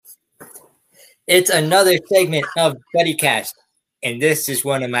It's another segment of BuddyCast, and this is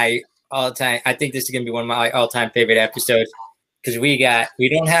one of my all-time. I think this is gonna be one of my all-time favorite episodes because we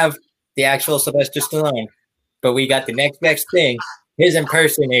don't have the actual Sylvester Stallone, but we got the next best thing, his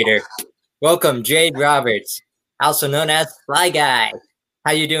impersonator. Welcome, Jade Roberts, also known as Fly Guy.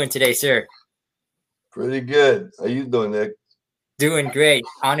 How you doing today, sir? Pretty good. How you doing, Nick? Doing great.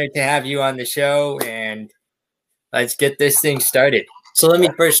 Honored to have you on the show, and let's get this thing started. So let me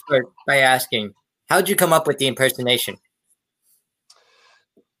first start by asking, how'd you come up with the impersonation?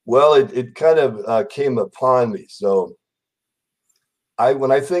 Well, it kind of came upon me. So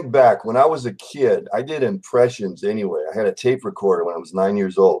when I think back, when I was a kid, I did impressions anyway. I had a tape recorder when I was 9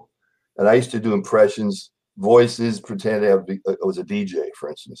 years old, and I used to do impressions, voices, pretend I was a DJ, for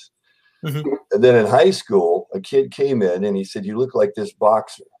instance. Mhm. And then in high school, a kid came in and he said, "You look like this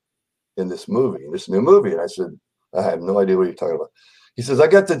boxer in this movie, in this new movie." And I said, "I have no idea what you're talking about." He says, "I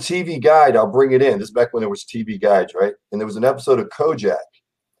got the TV guide. I'll bring it in." This is back when there was TV guides, right? And there was an episode of Kojak,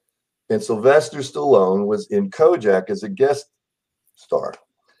 and Sylvester Stallone was in Kojak as a guest star.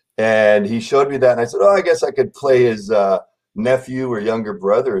 And he showed me that, and I said, "Oh, I guess I could play his nephew or younger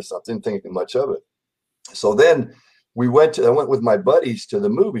brother or something," thinking much of it. So then I went with my buddies to the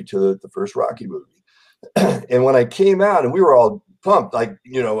movie, to the first Rocky movie. And when I came out, and we were all pumped, like,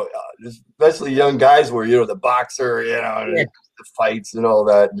 especially young guys were, the boxer, Yeah. the fights and all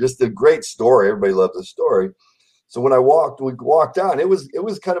that. Just a great story. Everybody loved the story. So when we walked out, it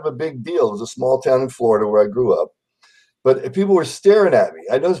was kind of a big deal. It was a small town in Florida where I grew up, but people were staring at me.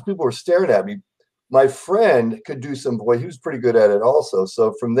 I noticed people were staring at me. My friend could do some voice. He was pretty good at it also.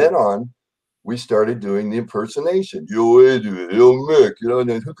 So from then on, we started doing the impersonation. Yo, Adrian, yo, Mick, and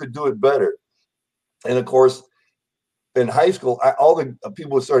then who could do it better? And of course, in high school, all the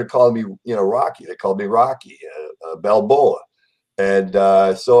people started calling me, Rocky. They called me Rocky, Balboa. And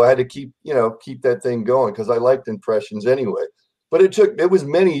so I had to keep that thing going because I liked impressions anyway. But it was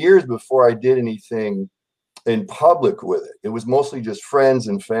many years before I did anything in public with it. It was mostly just friends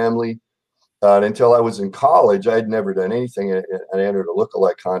and family. And until I was in college, I had never done anything. I entered a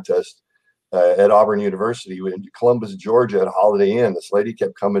lookalike contest at Auburn University in Columbus, Georgia, at Holiday Inn. This lady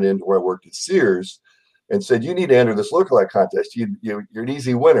kept coming in to where I worked at Sears and said, "You need to enter this lookalike contest. You're an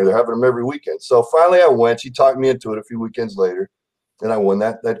easy winner. They're having them every weekend." So finally I went. She talked me into it a few weekends later, and I won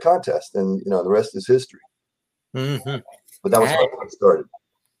that contest. And, the rest is history. Mm-hmm. But that was how it started.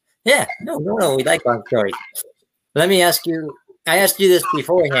 Yeah, no, we like long stories. Let me ask you, I asked you this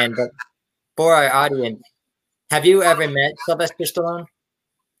beforehand, but for our audience, have you ever met Sylvester Stallone?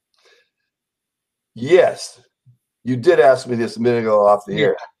 Yes. You did ask me this a minute ago off the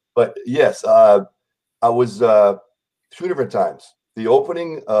air. But yes, I was two different times. The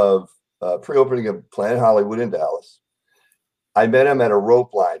pre-opening of Planet Hollywood in Dallas. I met him at a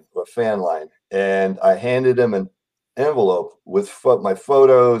rope line, a fan line, and I handed him an envelope with my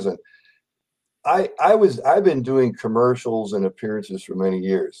photos. And I've been doing commercials and appearances for many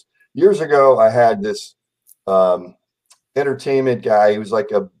years. Years ago, I had this entertainment guy. He was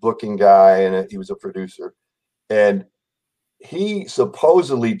like a booking guy, and he was a producer. And he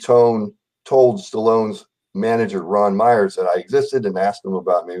supposedly told Stallone's manager, Ron Myers, that I existed and asked him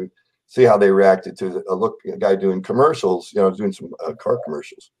about me, see how they reacted to a guy doing commercials, doing some car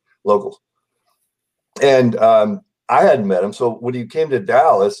commercials, locals. And I hadn't met him. So when he came to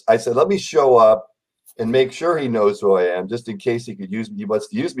Dallas, I said, let me show up and make sure he knows who I am, just in case he could use me. He wants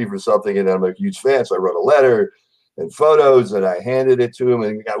to use me for something. And I'm a huge fan. So I wrote a letter and photos, and I handed it to him,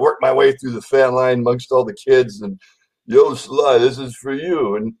 and I worked my way through the fan line amongst all the kids. And, "Yo, Sly, this is for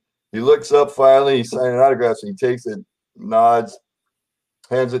you." And he looks up finally, he's signing autographs, and he takes it, nods,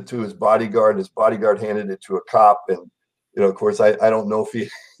 hands it to his bodyguard. His bodyguard handed it to a cop. And, of course, I don't know if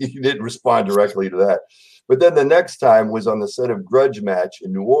he didn't respond directly to that. But then the next time was on the set of Grudge Match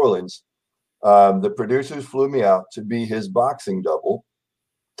in New Orleans. The producers flew me out to be his boxing double.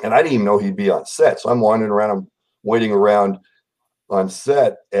 And I didn't even know he'd be on set. So I'm wandering around, I'm waiting around on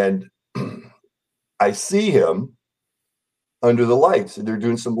set, and I see him under the lights, and they're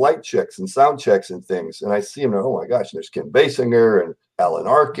doing some light checks and sound checks and things. And I see him, and oh my gosh, there's Kim Basinger and Alan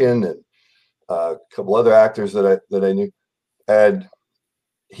Arkin and a couple other actors that I knew. And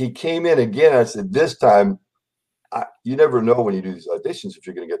he came in again. I said, this time, you never know when you do these auditions if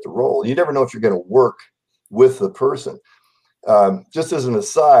you're going to get the role. You never know if you're going to work with the person. Just as an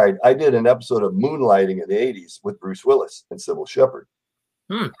aside, I did an episode of Moonlighting in the 80s with Bruce Willis and Sybil Shepherd.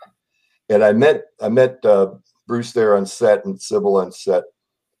 And I met Bruce there on set and Sybil on set.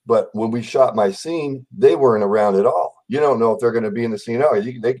 But when we shot my scene, they weren't around at all. You don't know if they're going to be in the scene. Oh,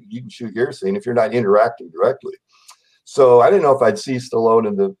 you can shoot your scene if you're not interacting directly. So I didn't know if I'd see Stallone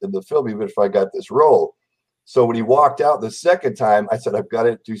in the film, even if I got this role. So when he walked out the second time, I said, I've got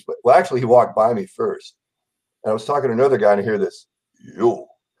to do. Well, actually, he walked by me first. And I was talking to another guy, and I hear this, yo.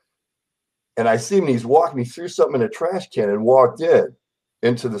 And I see him, and he's walking me through something in a trash can and walked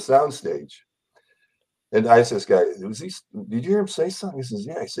into the soundstage. And I asked this guy, did you hear him say something? He says,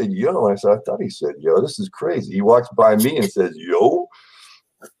 yeah. I said, yo. And I said, I thought he said, yo, this is crazy. He walks by me and says, yo.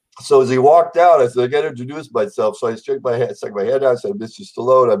 So as he walked out, I said, I got to introduce myself. So I stuck my head out. I said, Mr.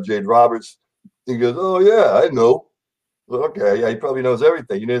 Stallone, I'm Jade Roberts. He goes, oh, yeah, I know. Well, okay, yeah, he probably knows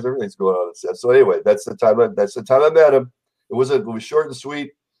everything. He knows everything's going on in set. So anyway, that's the time I met him. It was short and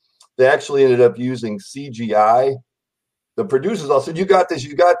sweet. They actually ended up using CGI. The producers all said, you got this.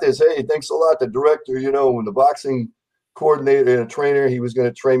 Hey, thanks a lot. The director, when the boxing coordinator and trainer, he was going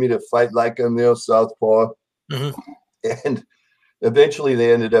to train me to fight like him, southpaw. Mm-hmm. And eventually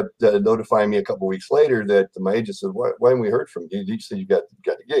they ended up notifying me a couple of weeks later that my agent said, why haven't we heard from you? You said you got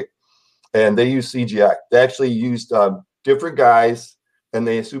the gig. And they used CGI. They actually used different guys, and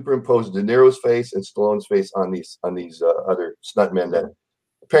they superimposed De Niro's face and Stallone's face on these other stuntmen that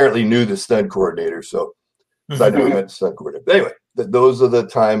apparently knew the stunt coordinator. So I knew he met the stunt coordinator. But anyway, those are the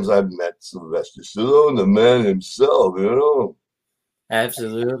times I've met Sylvester Stallone, the man himself.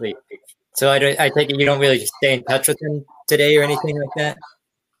 Absolutely. So I take it you don't really stay in touch with him today or anything like that?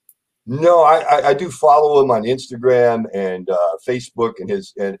 No, I do follow him on Instagram and Facebook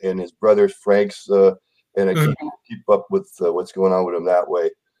and his brother Frank's, and I keep up with what's going on with him that way.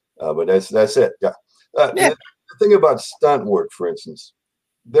 But that's it. Yeah. The thing about stunt work, for instance,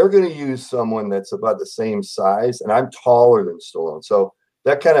 they're going to use someone that's about the same size, and I'm taller than Stallone, so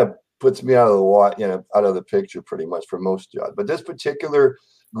that kind of puts me out of the picture pretty much for most jobs. But this particular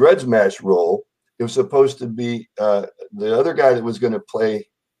grudge match role, it was supposed to be the other guy that was going to play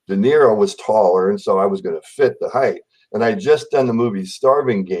De Niro was taller, and so I was going to fit the height. And I had just done the movie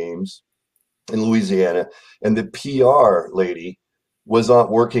Starving Games in Louisiana, and the PR lady was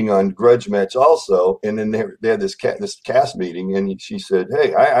working on Grudge Match also. And then they had this cast meeting, and she said,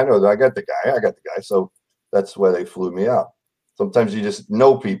 "Hey, I know that I got the guy." So that's why they flew me out. Sometimes you just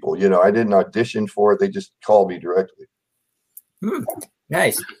know people. I didn't audition for it; they just called me directly.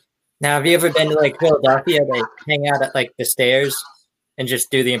 Nice. Now, have you ever been to like Philadelphia? They hang out at like the stairs and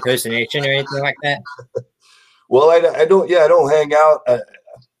just do the impersonation or anything like that? Well, I don't hang out.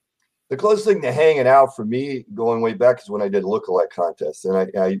 The closest thing to hanging out for me, going way back, is when I did lookalike contests, and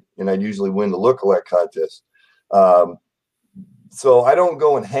I usually win the lookalike contest. So I don't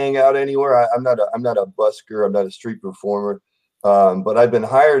go and hang out anywhere. I'm not a busker. I'm not a street performer. But I've been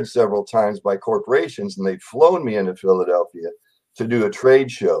hired several times by corporations, and they've flown me into Philadelphia to do a trade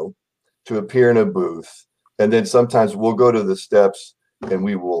show, to appear in a booth, and then sometimes we'll go to the steps and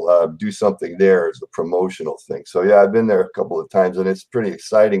we will do something there as a promotional thing. So yeah, I've been there a couple of times, and it's pretty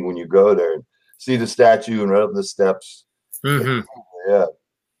exciting when you go there and see the statue and run up the steps. Mm-hmm. Yeah,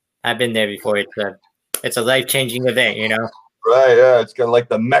 I've been there before. It's a life-changing event, Right. Yeah, it's kind of like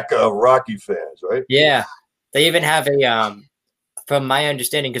the Mecca of Rocky fans, right? Yeah, they even have a from my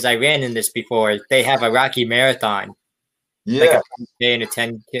understanding, because I ran in this before, they have a Rocky marathon. Yeah, like a day in a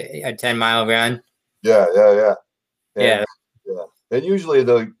 10-mile run. Yeah. Yeah. And usually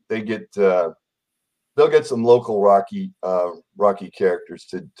they'll get some local Rocky characters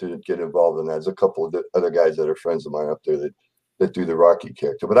to get involved in that. There's a couple of other guys that are friends of mine up there that do the Rocky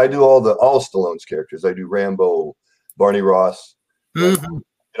character. But I do all Stallone's characters. I do Rambo, Barney Ross, and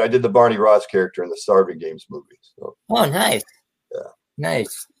I did the Barney Ross character in the Starving Games movie. So. Oh, nice. Yeah.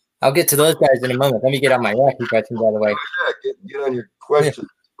 Nice. I'll get to those guys in a moment. Let me get on my Rocky question, by the way. Yeah, get on your questions,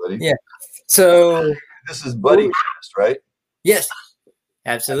 buddy. Yeah. So this is Buddy Cast, right? Yes.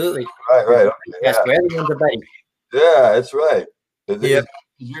 Absolutely. Right. Okay, yes, everyone's a buddy. Yeah, that's right. Is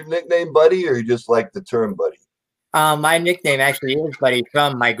your nickname Buddy, or you just like the term Buddy? My nickname actually is Buddy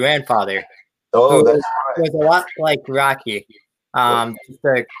from my grandfather. Oh, that's right. Was a lot like Rocky. Just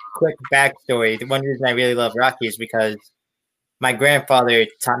a quick backstory. The one reason I really love Rocky is because my grandfather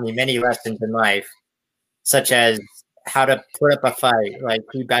taught me many lessons in life, such as how to put up a fight. Like,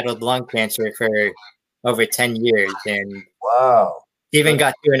 he battled lung cancer for over 10 years, and wow, even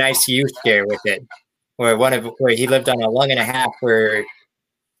got through an ICU scare with it, where he lived on a lung and a half for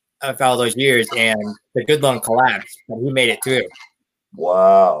all those years, and the good lung collapsed, but he made it through.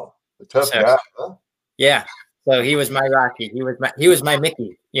 Wow, a tough guy, huh? Yeah. So he was my Rocky. He was my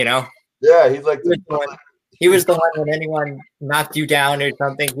Mickey. Yeah, he's like he was the one when anyone knocked you down or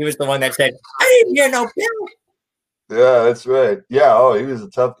something. He was the one that said, "I didn't hear no bill." Yeah, that's right. Yeah. Oh, he was a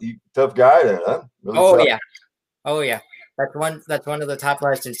tough guy then, huh? Really tough. Oh yeah. That's one of the top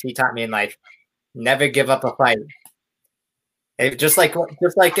lessons he taught me in life. Never give up a fight. Just like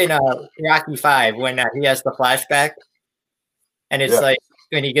in Rocky 5 when he has the flashback, and it's like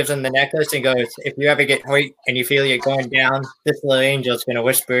when he gives him the necklace and goes, "If you ever get hurt and you feel you're going down, this little angel's gonna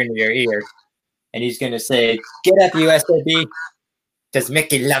whisper into your ear, and he's gonna say, 'Get up, you SOB, because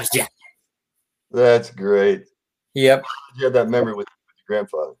Mickey loves you.'" That's great. Yep. You have that memory with your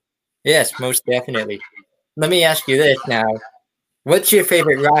grandfather. Yes, most definitely. Let me ask you this now: what's your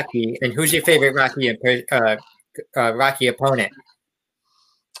favorite Rocky, and who's your favorite Rocky opponent?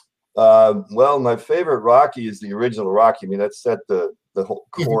 Well, my favorite Rocky is the original Rocky. I mean, that set the whole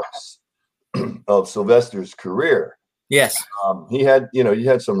course of Sylvester's career. Yes. He had, he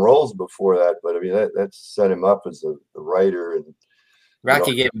had some roles before that, but I mean, that set him up as a writer. And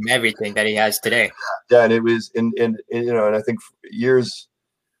Rocky gave him everything that he has today. Yeah, and it was, and I think years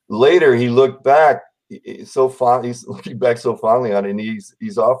later he looked back so fond. He's looking back so fondly on it, and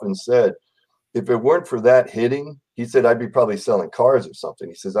he's often said, if it weren't for that hitting, he said, I'd be probably selling cars or something.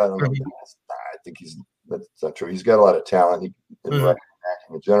 He says, I don't know. I think that's not true. He's got a lot of talent in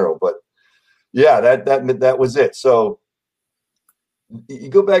acting in general, but yeah, that was it. So you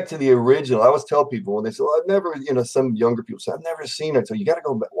go back to the original. I always tell people when they say, well, I've never, some younger people say, I've never seen it. So you got to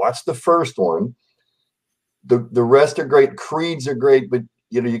go back, watch the first one. The rest are great. Creeds are great, but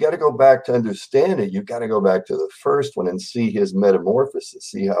you got to go back to understand it. You got to go back to the first one and see his metamorphosis,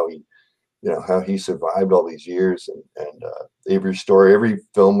 see how he survived all these years, and Avery's story. Every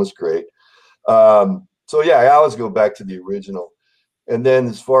film was great. So yeah, I always go back to the original. And then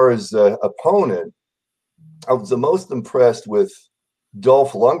as far as opponent, I was the most impressed with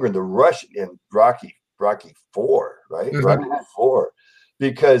Dolph Lundgren, the Russian in Rocky IV, right? Rocky IV,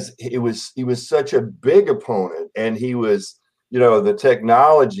 because he was such a big opponent, and he was, the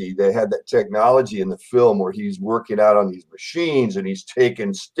technology, they had that technology in the film where he's working out on these machines and he's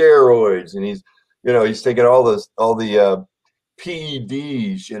taking steroids and he's taking all the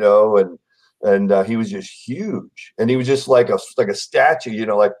PEDs, and he was just huge, and he was just like a statue,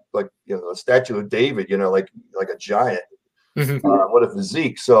 like a statue of David, like a giant. What a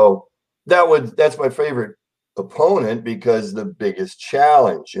physique! So that's my favorite opponent, because the biggest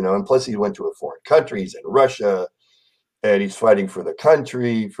challenge, and plus he went to a foreign country. He's in Russia, and he's fighting for the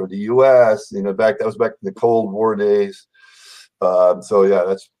country, for the U.S. That was back in the Cold War days. So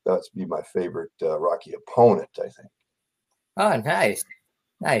yeah, that's be my favorite Rocky opponent, I think. Oh, nice.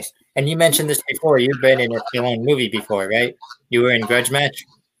 And you mentioned this before. You've been in a Stallone movie before, right? You were in Grudge Match?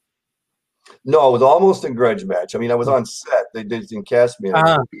 No, I was almost in Grudge Match. I mean, I was on set. They didn't cast me.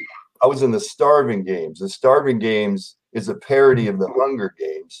 I was in the Starving Games. The Starving Games is a parody of the Hunger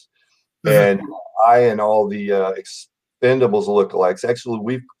Games. And I and all the Expendables lookalikes, actually,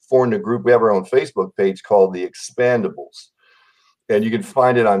 we've formed a group. We have our own Facebook page called The Expandables. And you can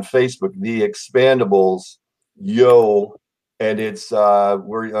find it on Facebook, The Expandables, and it's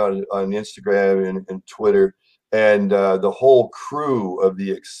we're on Instagram and Twitter, and the whole crew of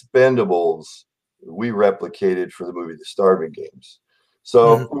the Expendables we replicated for the movie The Starving Games.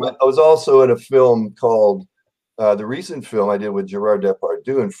 So I was also in a film called the recent film I did with Gerard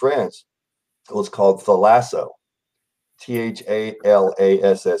Depardieu in France. It was called Thalasso,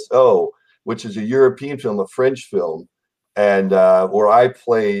 Thalasso, which is a European film, a French film, and where I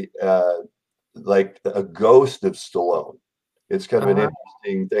play like a ghost of Stallone. It's kind of an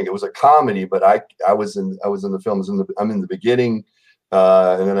interesting thing. It was a comedy, but I was in the film. I'm in the beginning,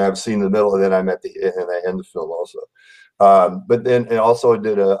 and then I've seen the middle, and then I'm at the end, and I end the film also. But then, and also I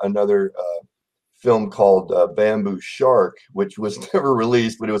did another film called Bamboo Shark, which was never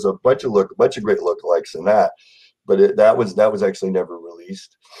released, but it was a bunch of great lookalikes in that. But that was actually never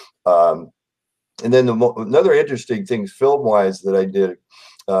released. And then another interesting thing film wise that I did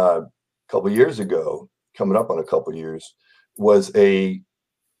a couple years ago, coming up on a couple years, was a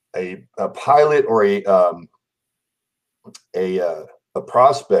pilot or a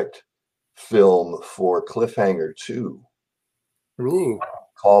prospect film for Cliffhanger 2. Ooh.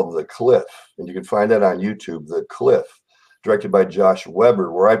 Called The Cliff, and you can find that on YouTube. The Cliff, directed by Josh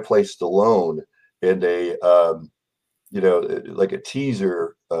Weber, where I play Stallone in a like a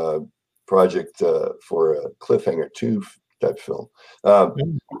teaser project for a Cliffhanger 2 type film.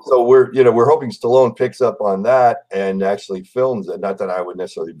 So we're hoping Stallone picks up on that and actually films it. Not that I would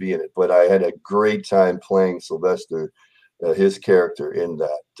necessarily be in it, but I had a great time playing Sylvester, his character in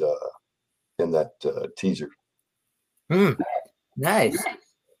that teaser. Nice.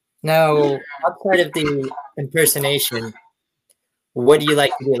 Now, outside of the impersonation, what do you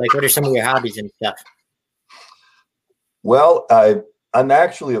like to do? Like, what are some of your hobbies and stuff? Well, I'm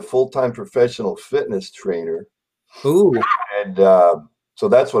actually a full-time professional fitness trainer. Ooh. And So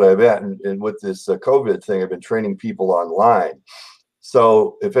that's what I've been. And with this COVID thing, I've been training people online.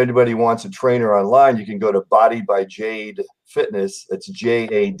 So if anybody wants a trainer online, you can go to Body by Jade Fitness. It's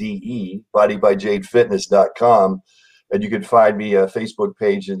JADE, bodybyjadefitness.com. And you can find me a Facebook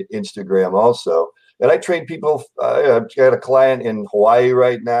page and Instagram also. And I train people. I've got a client in Hawaii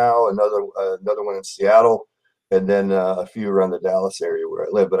right now, another one in Seattle, and then a few around the Dallas area where I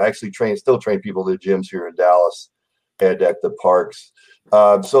live. But I actually still train people at the gyms here in Dallas and at the parks.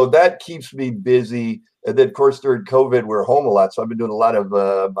 So that keeps me busy. And then, of course, during COVID, we're home a lot. So I've been doing a lot of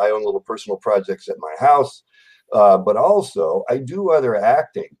my own little personal projects at my house. But also, I do other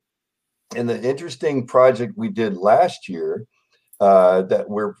acting. And the interesting project we did last year that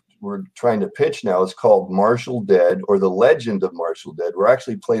we're trying to pitch now is called Marshall Dead, or The Legend of Marshall Dead. We're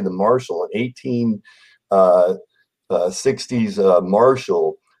actually playing the Marshal, an 1860s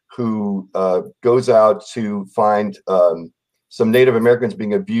Marshal who goes out to find some Native Americans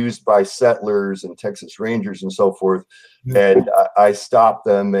being abused by settlers and Texas Rangers and so forth. And I stopped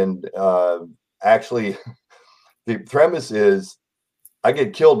them. And actually, the premise is I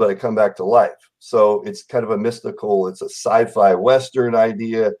get killed, but I come back to life. So it's kind of a mystical, it's a sci-fi Western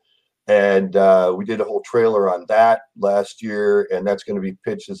idea. And we did a whole trailer on that last year, and that's going to be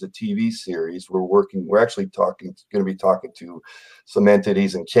pitched as a TV series. We're actually going to be talking to some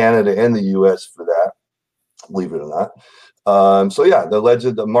entities in Canada and the US for that, believe it or not. So yeah, The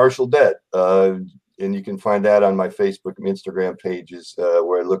Legend of Marshall Dead. And you can find that on my Facebook and Instagram pages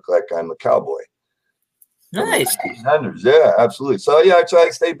where I look like I'm a cowboy. Nice. Yeah, absolutely. So yeah, I try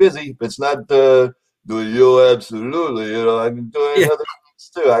to stay busy. It's not do you absolutely, I've been doing other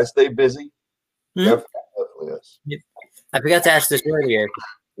things too. I stay busy. Definitely, yes. I forgot to ask this earlier.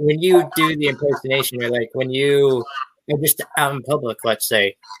 When you do the impersonation, or like when you are just out in public, let's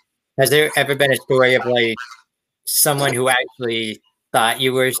say, has there ever been a story of like someone who actually thought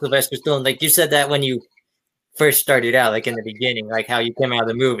you were Sylvester Stallone? Like you said that when you first started out, like in the beginning, like how you came out of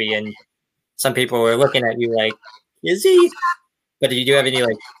the movie and some people were looking at you like, is he? But did you have any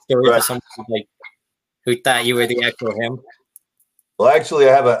like stories of someone who thought you were the actual him? Well, actually,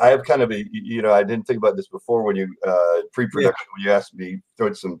 I have kind of a, I didn't think about this before when you pre-production, when you asked me,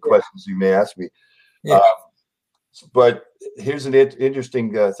 throw some questions you may ask me. But here's an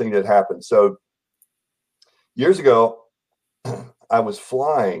interesting thing that happened. So years ago, I was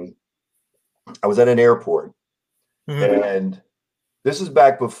flying. I was at an airport, and this is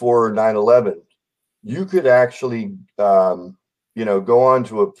back before 9/11. You could actually, go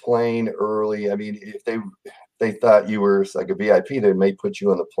onto a plane early. I mean, if they thought you were like a VIP, they may put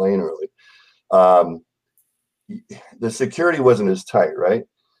you on the plane early. The security wasn't as tight, right?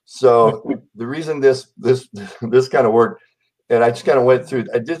 So the reason this kind of worked, and I just kind of went through.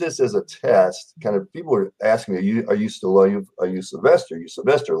 I did this as a test. Kind of people were asking me, "Are you Sylvester? Are you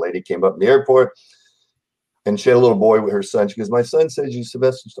Sylvester?" A lady came up in the airport. And she had a little boy with her son. She goes, "My son says are you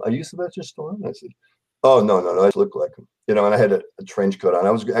Sylvester Stallone?" I said, "Oh, no. I just look like him." And I had a trench coat on.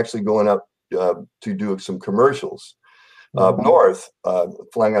 I was actually going up to do some commercials north,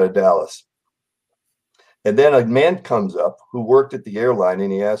 flying out of Dallas. And then a man comes up who worked at the airline,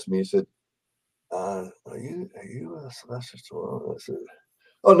 and he asked me, he said, are you Sylvester Stallone? I said,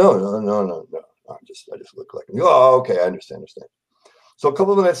 "Oh, no. I just look like him." Oh, okay, I understand. So a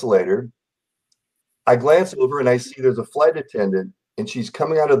couple of minutes later, I glance over and I see there's a flight attendant, and she's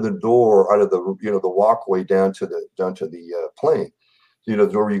coming out of the door, out of the the walkway down to the plane. The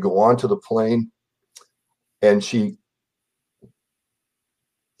door where you go onto the plane, and she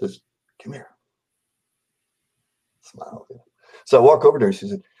says, "Come here." Smile. So I walk over to her. She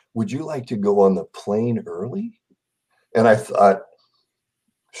said, "Would you like to go on the plane early?" And I thought,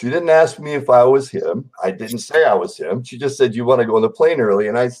 she didn't ask me if I was him. I didn't say I was him. She just said, "You want to go on the plane early?"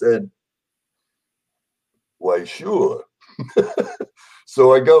 And I said, "Why, sure."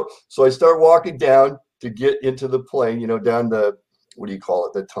 So I start walking down to get into the plane, down the, what do you call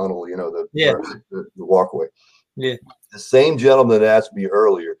it? The tunnel, the walkway. Yeah. The same gentleman that asked me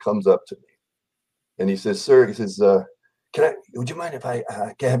earlier comes up to me and he says, "Sir," he says, would you mind if I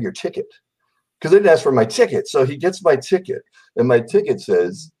can have your ticket?" Because they didn't ask for my ticket. So he gets my ticket, and my ticket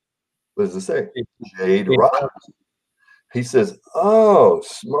says, what does it say? Jade Roberts. He says, "Oh,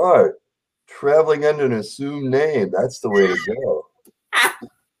 smart. Traveling under an assumed name. That's the way to go."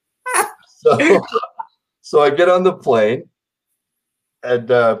 So I get on the plane,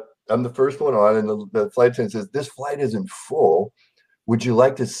 and I'm the first one on, and the flight attendant says, "This flight isn't full. Would you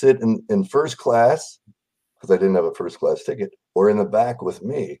like to sit in first class?" Because I didn't have a first class ticket, "or in the back with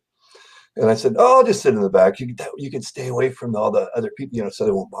me?" And I said, "Oh, I'll just sit in the back. You can stay away from all the other people, so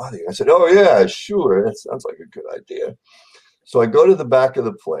they won't bother you." I said, "Oh yeah, sure. That sounds like a good idea." So I go to the back of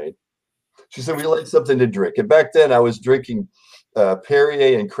the plane. She said, "We like something to drink." And back then I was drinking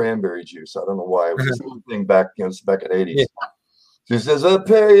Perrier and cranberry juice. I don't know why. It was just a thing back, it's back in the 80s. Yeah. She says,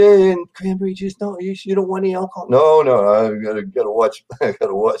 Perrier and cranberry juice. No, you don't want any alcohol. No, I gotta watch. I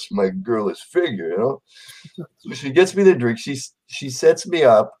gotta watch my girlish figure, So she gets me the drink. She sets me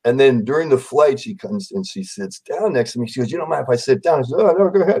up, and then during the flight, she comes and she sits down next to me. She goes, "You don't mind if I sit down?" I said, "Oh no,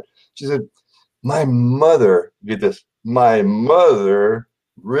 go ahead." She said, "My mother, get this. My mother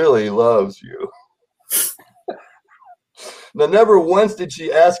really loves you." Now, never once did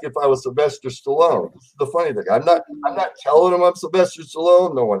she ask if I was Sylvester Stallone. This is the funny thing. I'm not telling them I'm Sylvester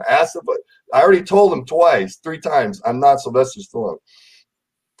Stallone. No one asked if I already told them three times, I'm not Sylvester Stallone.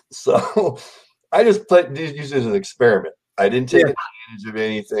 So I just used it as an experiment. I didn't take advantage of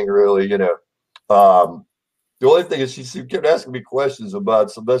anything really, The only thing is she kept asking me questions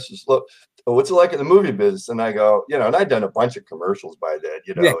about Sylvester Stallone. What's it like in the movie business? And I go, and I'd done a bunch of commercials by then,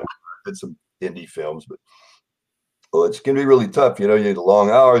 did some indie films, but it's going to be really tough. You need the long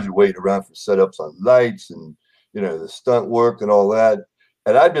hours. You're waiting around for setups on lights and, the stunt work and all that.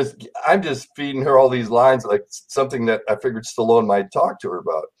 And I'm just feeding her all these lines, like something that I figured Stallone might talk to her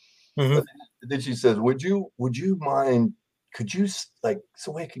about. Mm-hmm. But then she says, would you mind, could you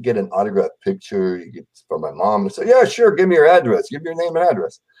so I could get an autographed picture from my mom? I said, yeah, sure. Give me your address. Give me your name and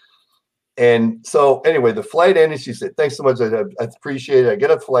address. And so anyway, the flight ended. She said, thanks so much. I appreciate it. I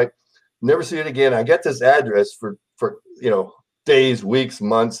get a flight, never see it again. I get this address for days, weeks,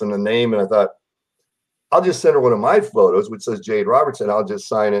 months, and the name. And I thought, I'll just send her one of my photos, which says Jade Robertson. I'll just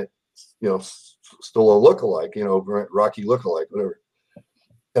sign it, Stallone lookalike, Rocky lookalike, whatever.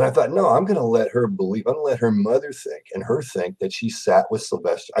 And I thought, no, I'm going to let her believe. I'm going to let her mother think and her think that she sat with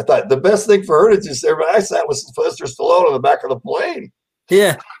Sylvester. I thought the best thing for her to just say, I sat with Sylvester Stallone on the back of the plane.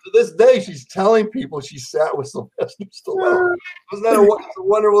 Yeah. To this day, she's telling people she sat with Sylvester Stallone. Wasn't that a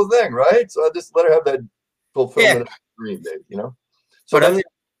wonderful thing, right? So I just let her have that fulfillment of the dream, baby, So but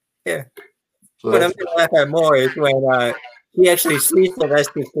what I'm gonna laugh at more is when he actually sees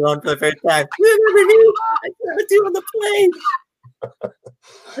Sylvester Stallone for the first time. You never knew I saw you on the plane.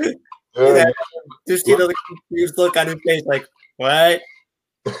 Just the confused look on his face, like what?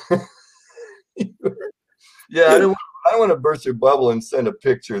 Yeah, I don't want to burst your bubble and send a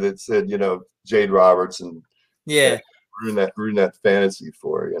picture that said, Jade Roberts and ruin that fantasy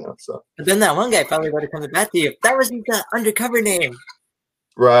for her, So. But then that one guy probably would have come back to you. That wasn't the undercover name.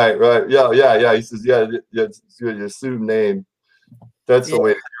 Right. Yeah. He says, it's your assumed name. That's the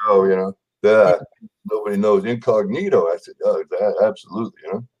way to go, Nobody knows incognito. I said, oh, absolutely,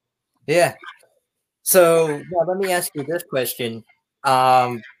 Yeah. So let me ask you this question.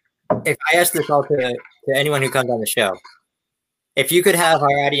 If I ask this all to anyone who comes on the show, if you could have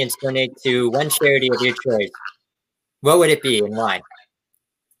our audience donate to one charity of your choice, what would it be and why?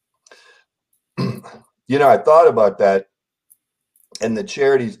 I thought about that, and the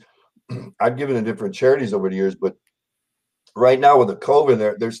charities, I've given to different charities over the years, but right now with the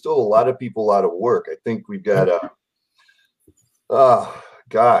COVID, there's still a lot of people out of work. I think we've got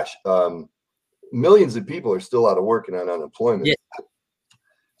millions of people are still out of work and on unemployment. Yeah.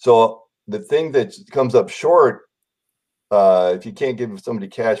 So the thing that comes up short, if you can't give somebody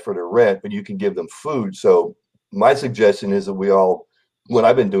cash for their rent, but you can give them food. So my suggestion is that what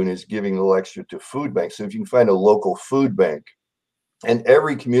I've been doing is giving a little extra to food banks. So if you can find a local food bank, and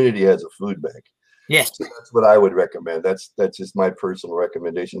every community has a food bank. Yes. So that's what I would recommend. That's just my personal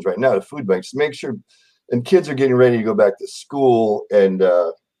recommendations right now to food banks. Make sure, and kids are getting ready to go back to school, and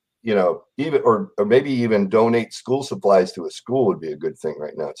even or maybe even donate school supplies to a school would be a good thing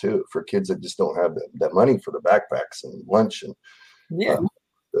right now too, for kids that just don't have that money for the backpacks and lunch and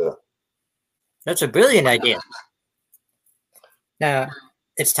that's a brilliant idea. Now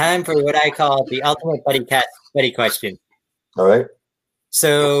it's time for what I call the ultimate buddy question. All right.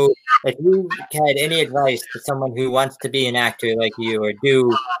 So if you had any advice to someone who wants to be an actor like you or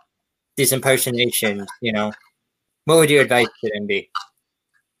do these impersonations, what would your advice to them be?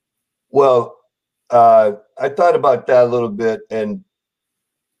 Well, I thought about that a little bit. And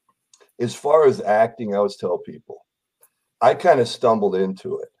as far as acting, I always tell people, I kind of stumbled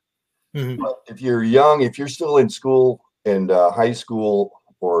into it. Mm-hmm. But if you're young, if you're still in school and high school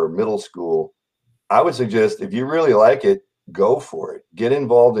or middle school, I would suggest if you really like it, go for it. Get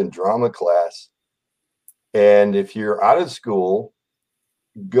involved in drama class. And if you're out of school,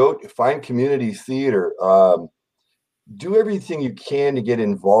 go find community theater. Do everything you can to get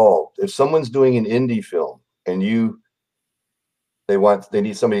involved. If someone's doing an indie film and they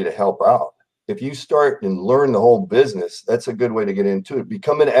need somebody to help out, if you start and learn the whole business, that's a good way to get into it.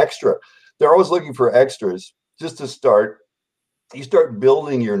 Become an extra. They're always looking for extras just to start. you start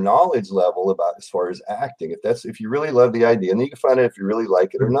building your knowledge level about as far as acting. If you really love the idea, and then you can find out if you really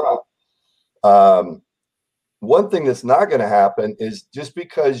like it or not. One thing that's not going to happen is just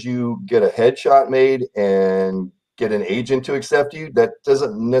because you get a headshot made and get an agent to accept you, that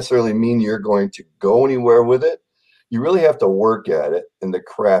doesn't necessarily mean you're going to go anywhere with it. You really have to work at it in the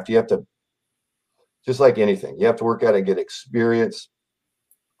craft. You have to, just like anything, you have to work at it, get experience.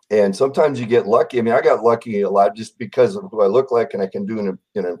 And sometimes you get lucky. I mean, I got lucky a lot just because of who I look like, and I can do an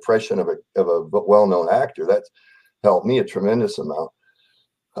impression of a well-known actor. That's helped me a tremendous amount.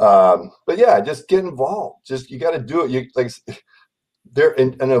 But yeah, just get involved. Just, you got to do it. You like there,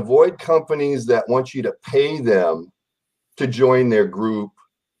 and avoid companies that want you to pay them to join their group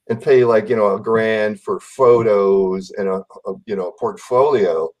and pay like, $1,000 for photos and a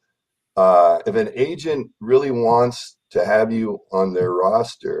portfolio. If an agent really wants to have you on their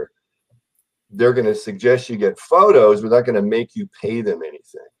roster, they're going to suggest you get photos, but they're not going to make you pay them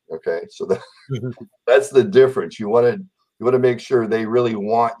anything. Okay. So that's the difference. You want to make sure they really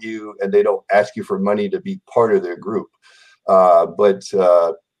want you and they don't ask you for money to be part of their group. But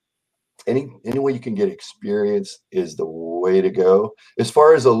any way you can get experience is the way to go. As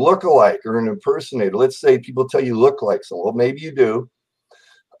far as a lookalike or an impersonator, let's say people tell you look like someone. Well, maybe you do.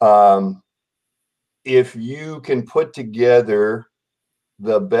 If you can put together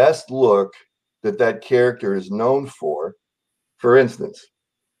the best look that character is known for instance,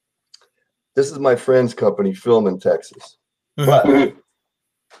 this is my friend's company, Film in Texas. But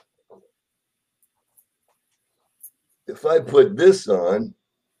if I put this on,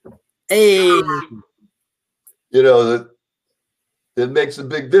 hey, it makes a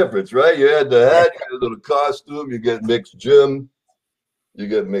big difference, right? You had the hat, you had a little costume, you get mixed gym. You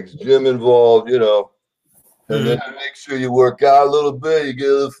get mixed gym involved, and then to make sure you work out a little bit, you get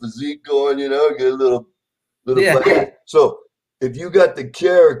a little physique going, get a little. Yeah. So if you got the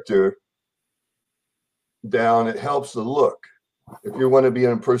character down, it helps the look. If you want to be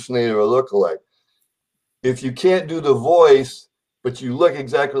an impersonator or lookalike, if you can't do the voice, but you look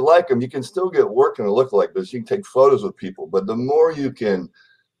exactly like them, you can still get work in a lookalike business. You can take photos with people, but the more you can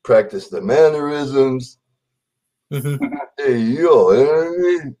practice the mannerisms. Hey,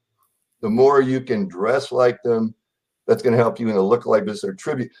 the more you can dress like them, that's going to help you in a lookalike business or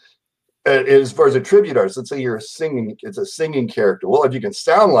tribute. And as far as a tribute artist, let's say it's a singing character. Well, if you can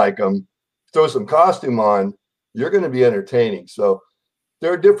sound like them, throw some costume on, you're going to be entertaining. So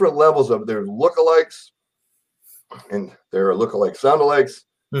there are different levels of there's lookalikes, and there are lookalike soundalikes,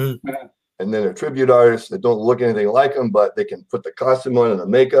 and then there are tribute artists that don't look anything like them, but they can put the costume on and the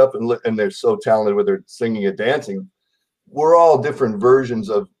makeup, and they're so talented with their singing and dancing. We're all different versions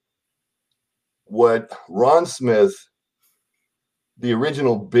of what Ron Smith, the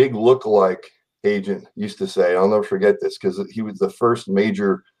original big lookalike agent, used to say. I'll never forget this because he was the first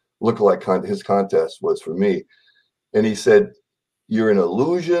major lookalike his contest was for me. And he said, "You're an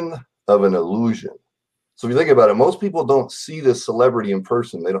illusion of an illusion." So if you think about it, most people don't see this celebrity in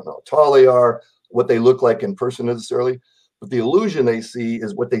person. They don't know how tall they are, what they look like in person necessarily. But the illusion they see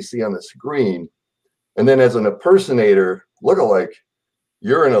is what they see on the screen. And then as an impersonator, lookalike,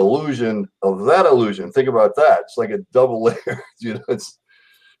 you're an illusion of that illusion. Think about that. It's like a double layer. It's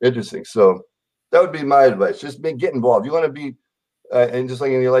interesting. So that would be my advice. Just get involved. You want to be, and just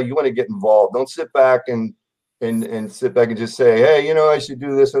like in your life, you want to get involved. Don't sit back and sit back and just say, hey, I should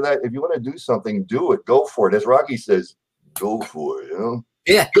do this or that. If you want to do something, do it. Go for it. As Rocky says, go for it.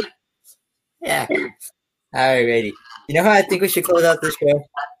 Yeah. Yeah. All right, ready. You know how I think we should close out this show?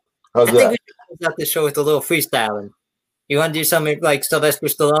 How's I that? think we should close out this show with a little freestyling. You want to do something like Sylvester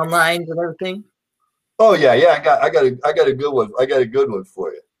Stallone lines and everything? Oh yeah. I got a good one. I got a good one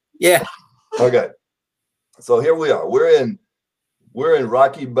for you. Yeah. Okay. So here we are. We're in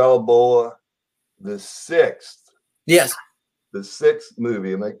Rocky Balboa, the sixth. Yes. The sixth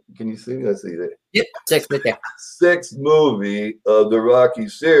movie. Can you see me? Let's see there. Yep. Sixth right there. Sixth movie of the Rocky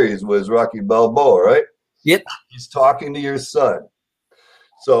series was Rocky Balboa, right? Yep. He's talking to your son.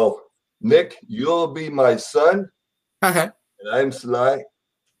 So, Nick, you'll be my son. And I'm Sly.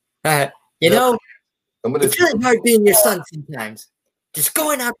 it's really hard being your son sometimes. Just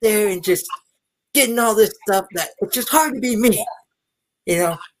going out there and just getting all this stuff that it's just hard to be me.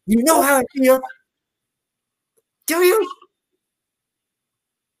 You know how I feel. Do you?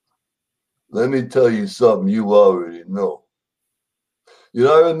 Let me tell you something you already know.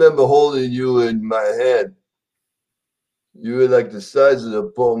 I remember holding you in my hand. You were like the size of the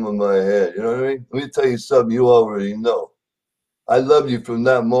palm of my hand. You know what I mean? Let me tell you something you already know. I love you from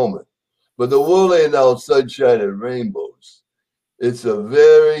that moment. But the world ain't all sunshine and rainbows. It's a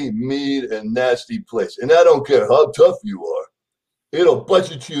very mean and nasty place. And I don't care how tough you are. It'll butt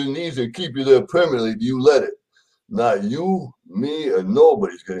you to your knees and keep you there permanently if you let it. Not you, me, or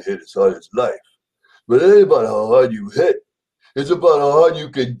nobody's gonna hit as hard as life. But it ain't about how hard you hit. It's about how hard you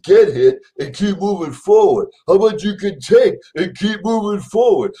can get hit and keep moving forward. How much you can take and keep moving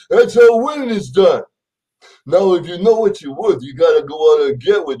forward. That's how winning is done. Now, if you know what you're worth, you got to go out and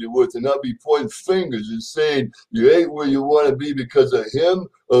get what you're worth and not be pointing fingers and saying you ain't where you want to be because of him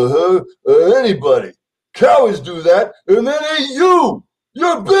or her or anybody. Cowards do that, and that ain't you.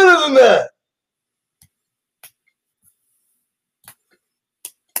 You're better than that.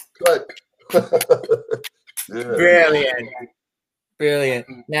 Yeah. Brilliant. Brilliant.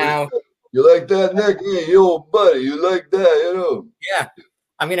 Now, you like that, Nick? Hey, you old buddy, you like that, you know? Yeah.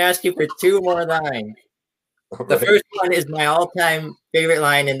 I'm going to ask you for 2 more lines. The first one is my all-time favorite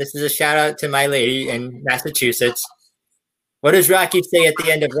line, and this is a shout-out to my lady in Massachusetts. What does Rocky say at the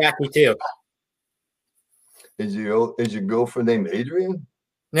end of Rocky 2? Is your girlfriend named Adrian?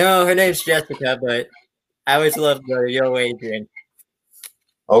 No, her name's Jessica, but I always loved Yo Adrian.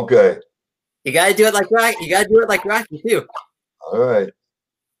 Okay. You gotta do it like Rocky. You gotta do it like Rocky too. All right.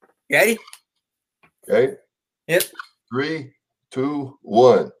 You ready? Okay. Yep. 3, 2,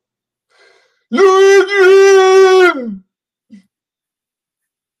 1. Adrian!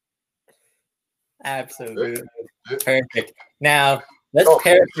 Absolutely. Perfect. Now, let's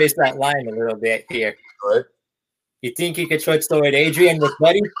paraphrase that line a little bit here. All right. You think you could switch the word Adrian with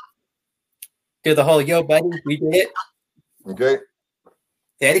buddy? Do the whole yo buddy, we did it. Okay.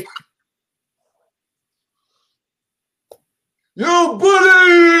 Ready? Yo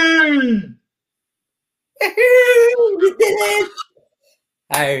buddy! We did it!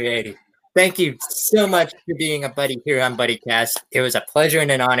 Alrighty. Thank you so much for being a buddy here on BuddyCast. It was a pleasure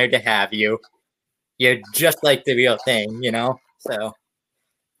and an honor to have you. You're just like the real thing, you know? So.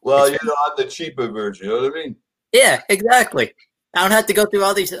 Well, you know, I'm the cheaper version, you know what I mean? Yeah, exactly. I don't have to go through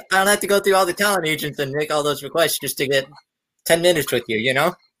all these. I don't have to go through all the talent agents and make all those requests just to get 10 minutes with you. You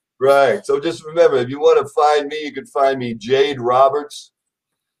know. Right. So just remember, if you want to find me, you can find me Jade Roberts,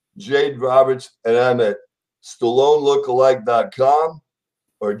 and I'm at StalloneLookalike.com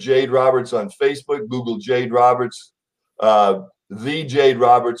or Jade Roberts on Facebook. Google Jade Roberts, the Jade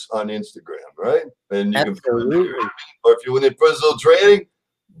Roberts on Instagram. Right, and you Absolutely. can. Or if you want personal training,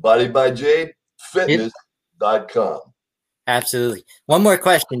 Body by Jade Fitness.com. Absolutely. One more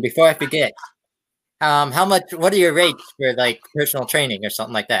question before I forget. How much? What are your rates for like personal training or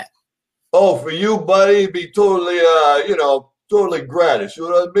something like that? Oh, for you, buddy, it'd be totally, totally gratis. You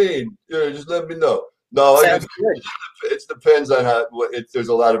know what I mean? Just let me know. No, it depends on how. There's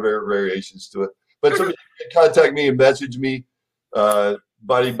a lot of variations to it. But somebody can contact me and message me,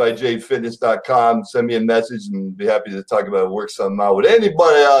 bodybyjadefitness.com. Send me a message and be happy to talk about it, work something out with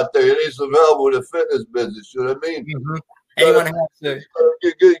anybody out there. You need some help with a fitness business. You know what I mean? Mm-hmm. Anyone has to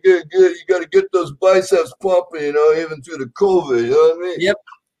get. You got to get those biceps pumping, you know, even through the COVID. You know what I mean? Yep.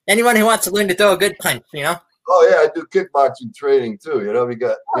 Anyone who wants to learn to throw a good punch, you know. Oh yeah, I do kickboxing training too. You know, we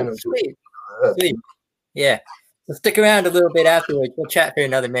got. Sweet. Sweet. Yeah. So stick around a little bit afterwards. We'll chat for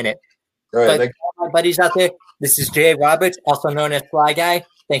another minute. All right. But all my buddies out there, this is Jay Roberts, also known as Fly Guy.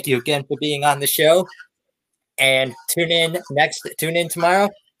 Thank you again for being on the show. And tune in tomorrow.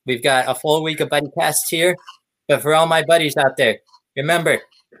 We've got a full week of BuddyCasts here. But for all my buddies out there, remember,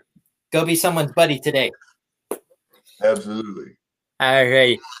 go be someone's buddy today. Absolutely. All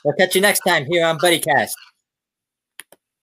right. We'll catch you next time here on BuddyCast.